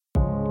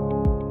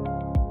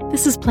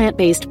This is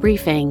Plant-Based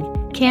Briefing,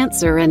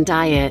 Cancer and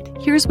Diet.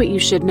 Here's What You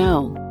Should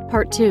Know,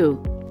 Part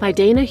 2, by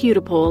Dana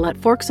Hudepohl at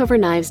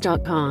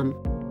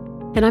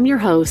forksoverknives.com. And I'm your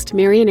host,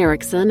 Marian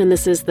Erickson, and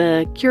this is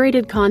the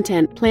curated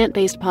content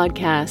plant-based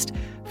podcast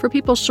for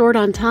people short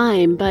on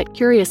time but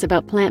curious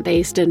about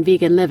plant-based and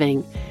vegan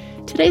living.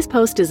 Today's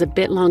post is a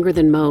bit longer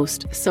than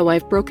most, so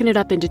I've broken it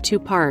up into 2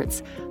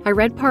 parts. I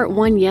read part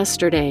 1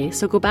 yesterday,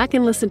 so go back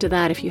and listen to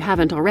that if you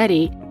haven't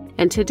already,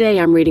 and today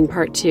I'm reading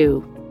part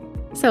 2.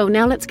 So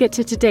now let's get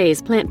to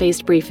today's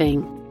plant-based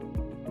briefing.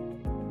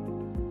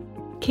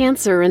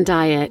 Cancer and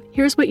Diet.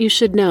 Here's What You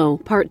Should Know,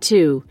 Part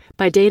 2,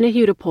 by Dana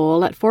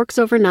Hudepohl at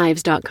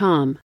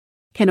forksoverknives.com.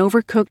 Can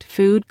overcooked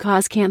food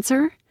cause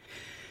cancer?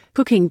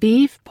 Cooking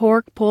beef,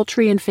 pork,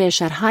 poultry, and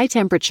fish at high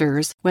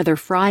temperatures, whether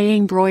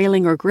frying,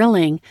 broiling, or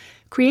grilling,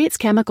 creates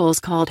chemicals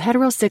called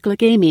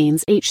heterocyclic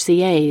amines,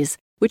 HCAs,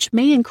 which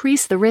may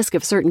increase the risk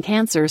of certain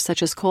cancers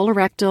such as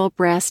colorectal,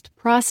 breast,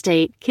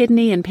 prostate,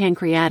 kidney, and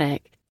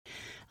pancreatic.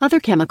 Other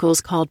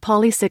chemicals called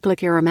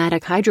polycyclic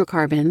aromatic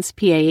hydrocarbons,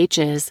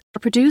 PAHs, are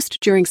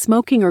produced during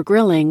smoking or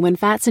grilling when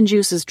fats and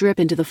juices drip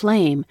into the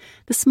flame.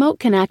 The smoke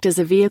can act as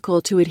a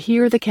vehicle to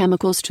adhere the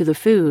chemicals to the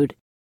food.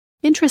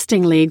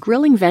 Interestingly,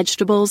 grilling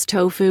vegetables,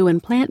 tofu,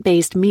 and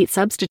plant-based meat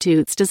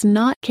substitutes does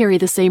not carry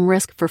the same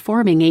risk for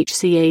forming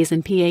HCAs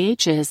and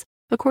PAHs,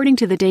 according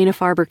to the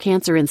Dana-Farber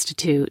Cancer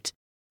Institute.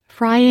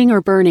 Frying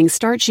or burning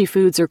starchy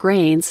foods or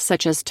grains,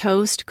 such as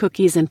toast,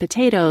 cookies, and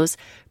potatoes,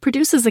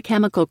 produces a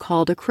chemical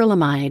called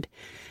acrylamide.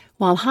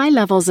 While high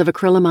levels of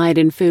acrylamide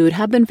in food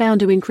have been found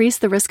to increase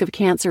the risk of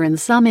cancer in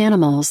some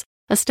animals,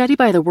 a study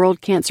by the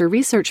World Cancer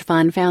Research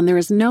Fund found there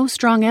is no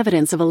strong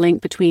evidence of a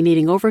link between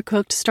eating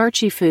overcooked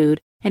starchy food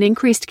and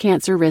increased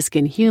cancer risk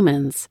in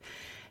humans.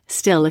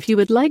 Still, if you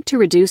would like to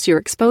reduce your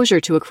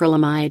exposure to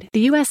acrylamide,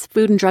 the U.S.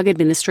 Food and Drug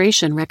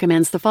Administration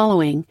recommends the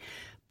following.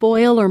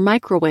 Boil or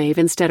microwave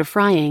instead of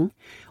frying.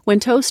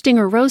 When toasting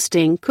or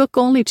roasting, cook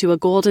only to a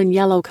golden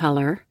yellow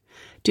color.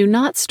 Do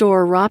not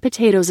store raw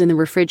potatoes in the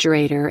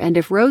refrigerator, and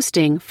if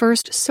roasting,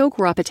 first soak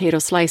raw potato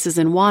slices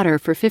in water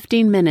for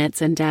 15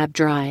 minutes and dab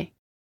dry.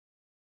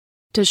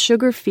 Does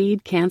sugar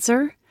feed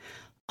cancer?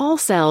 All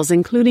cells,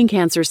 including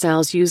cancer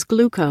cells, use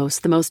glucose,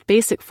 the most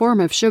basic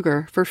form of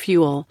sugar, for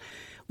fuel,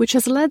 which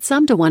has led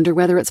some to wonder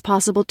whether it's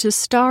possible to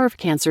starve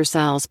cancer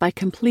cells by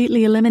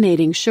completely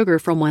eliminating sugar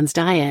from one's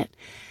diet.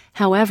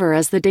 However,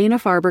 as the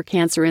Dana-Farber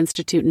Cancer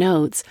Institute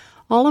notes,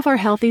 all of our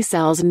healthy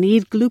cells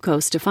need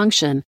glucose to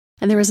function,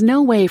 and there is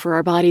no way for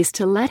our bodies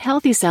to let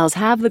healthy cells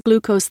have the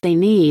glucose they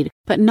need,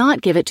 but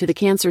not give it to the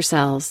cancer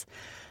cells.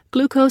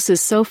 Glucose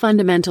is so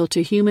fundamental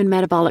to human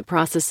metabolic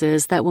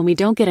processes that when we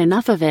don't get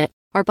enough of it,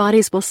 our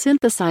bodies will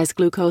synthesize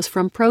glucose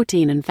from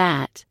protein and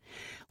fat.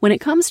 When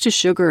it comes to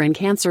sugar and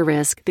cancer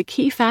risk, the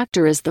key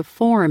factor is the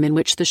form in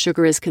which the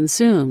sugar is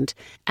consumed,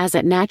 as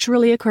it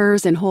naturally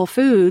occurs in whole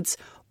foods,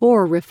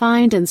 or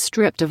refined and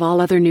stripped of all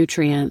other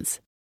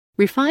nutrients.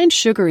 Refined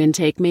sugar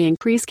intake may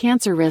increase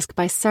cancer risk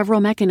by several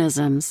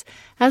mechanisms.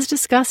 As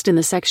discussed in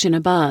the section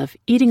above,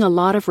 eating a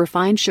lot of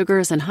refined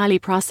sugars and highly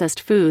processed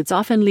foods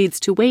often leads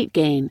to weight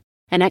gain,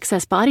 and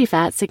excess body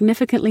fat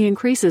significantly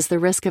increases the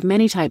risk of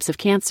many types of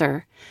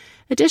cancer.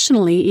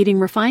 Additionally, eating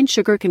refined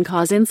sugar can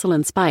cause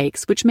insulin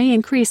spikes, which may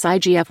increase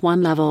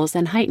IGF-1 levels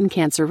and heighten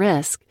cancer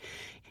risk.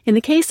 In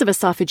the case of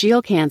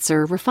esophageal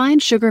cancer,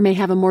 refined sugar may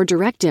have a more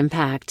direct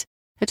impact.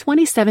 A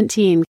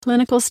 2017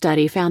 clinical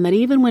study found that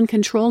even when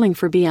controlling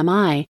for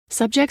BMI,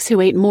 subjects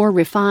who ate more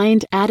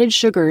refined, added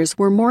sugars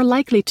were more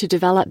likely to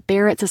develop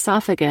Barrett's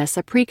esophagus,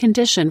 a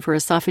precondition for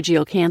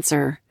esophageal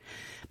cancer.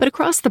 But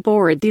across the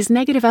board, these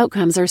negative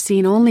outcomes are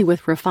seen only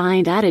with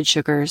refined, added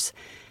sugars.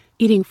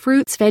 Eating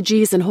fruits,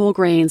 veggies, and whole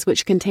grains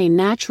which contain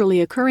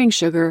naturally occurring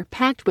sugar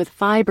packed with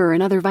fiber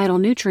and other vital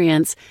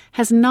nutrients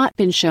has not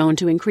been shown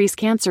to increase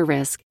cancer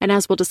risk, and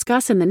as we'll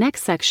discuss in the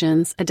next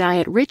sections, a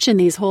diet rich in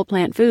these whole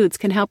plant foods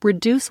can help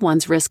reduce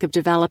one's risk of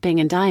developing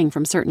and dying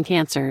from certain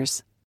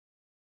cancers.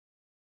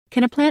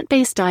 Can a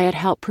plant-based diet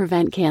help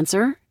prevent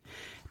cancer?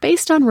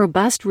 Based on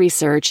robust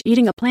research,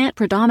 eating a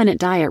plant-predominant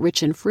diet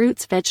rich in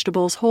fruits,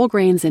 vegetables, whole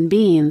grains, and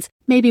beans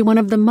may be one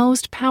of the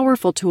most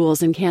powerful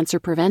tools in cancer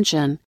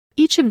prevention.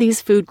 Each of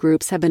these food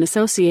groups have been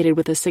associated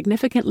with a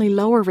significantly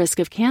lower risk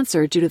of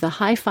cancer due to the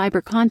high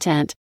fiber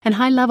content and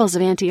high levels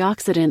of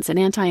antioxidants and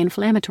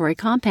anti-inflammatory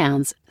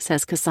compounds,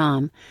 says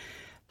Kassam.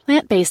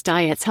 Plant-based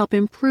diets help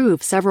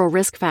improve several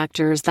risk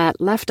factors that,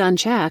 left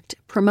unchecked,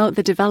 promote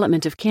the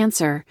development of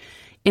cancer.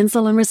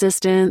 Insulin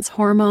resistance,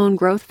 hormone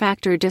growth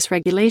factor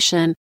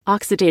dysregulation,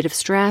 oxidative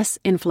stress,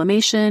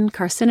 inflammation,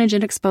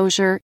 carcinogen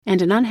exposure,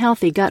 and an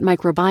unhealthy gut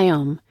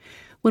microbiome.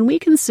 When we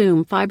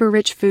consume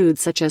fiber-rich foods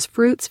such as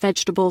fruits,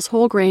 vegetables,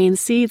 whole grains,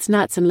 seeds,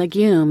 nuts, and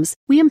legumes,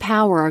 we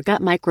empower our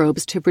gut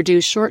microbes to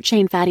produce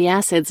short-chain fatty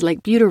acids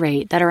like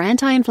butyrate that are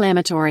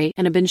anti-inflammatory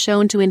and have been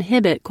shown to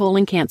inhibit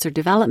colon cancer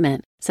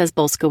development, says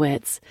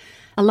Bolskowitz.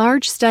 A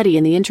large study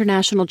in the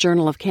International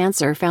Journal of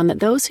Cancer found that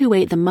those who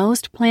ate the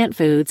most plant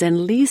foods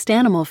and least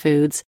animal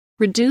foods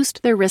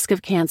reduced their risk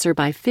of cancer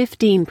by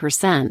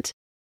 15%.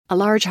 A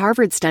large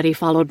Harvard study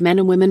followed men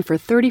and women for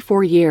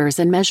 34 years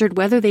and measured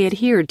whether they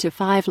adhered to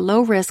 5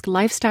 low-risk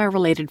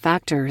lifestyle-related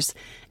factors: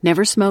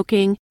 never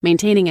smoking,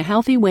 maintaining a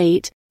healthy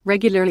weight,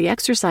 regularly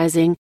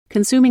exercising,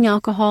 consuming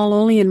alcohol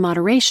only in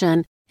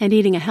moderation, and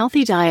eating a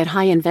healthy diet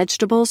high in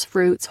vegetables,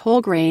 fruits,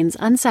 whole grains,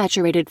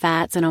 unsaturated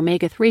fats, and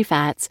omega-3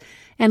 fats,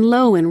 and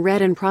low in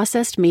red and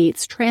processed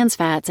meats, trans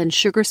fats, and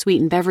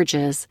sugar-sweetened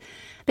beverages.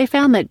 They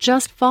found that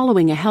just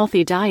following a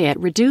healthy diet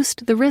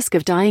reduced the risk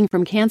of dying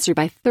from cancer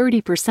by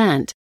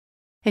 30%.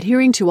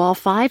 Adhering to all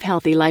 5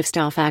 healthy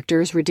lifestyle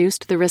factors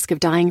reduced the risk of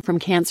dying from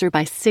cancer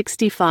by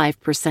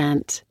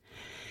 65%.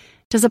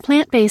 Does a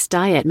plant-based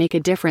diet make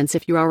a difference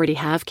if you already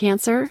have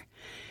cancer?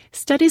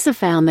 Studies have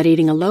found that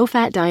eating a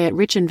low-fat diet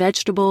rich in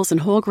vegetables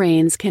and whole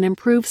grains can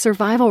improve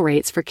survival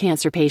rates for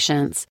cancer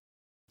patients.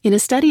 In a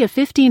study of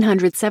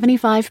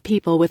 1,575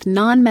 people with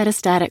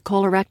non-metastatic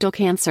colorectal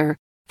cancer,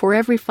 for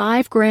every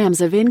 5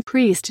 grams of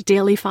increased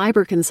daily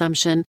fiber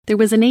consumption, there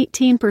was an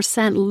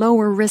 18%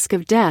 lower risk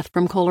of death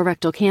from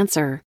colorectal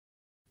cancer.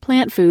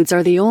 Plant foods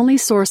are the only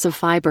source of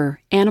fiber.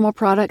 Animal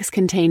products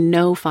contain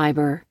no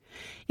fiber.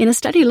 In a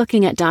study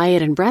looking at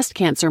diet and breast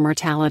cancer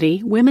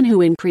mortality, women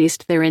who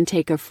increased their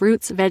intake of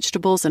fruits,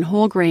 vegetables, and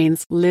whole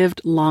grains lived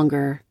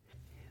longer.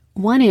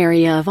 One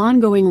area of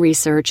ongoing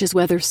research is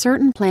whether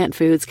certain plant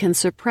foods can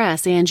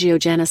suppress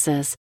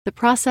angiogenesis, the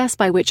process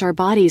by which our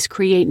bodies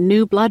create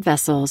new blood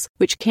vessels,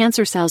 which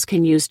cancer cells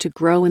can use to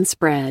grow and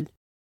spread.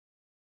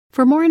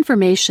 For more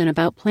information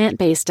about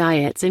plant-based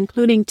diets,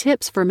 including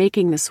tips for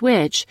making the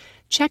switch,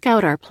 check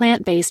out our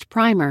plant-based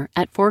primer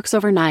at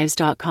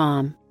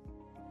forksoverknives.com.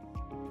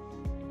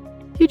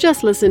 You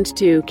just listened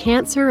to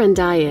Cancer and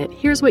Diet,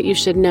 Here's What You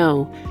Should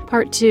Know,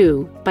 Part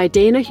 2, by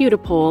Dana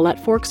Hudapole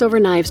at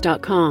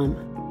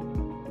forksoverknives.com.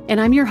 And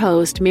I'm your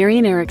host,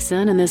 Marian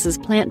Erickson, and this is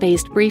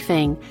Plant-Based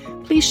Briefing.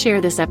 Please share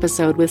this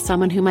episode with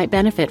someone who might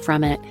benefit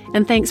from it,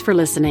 and thanks for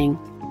listening.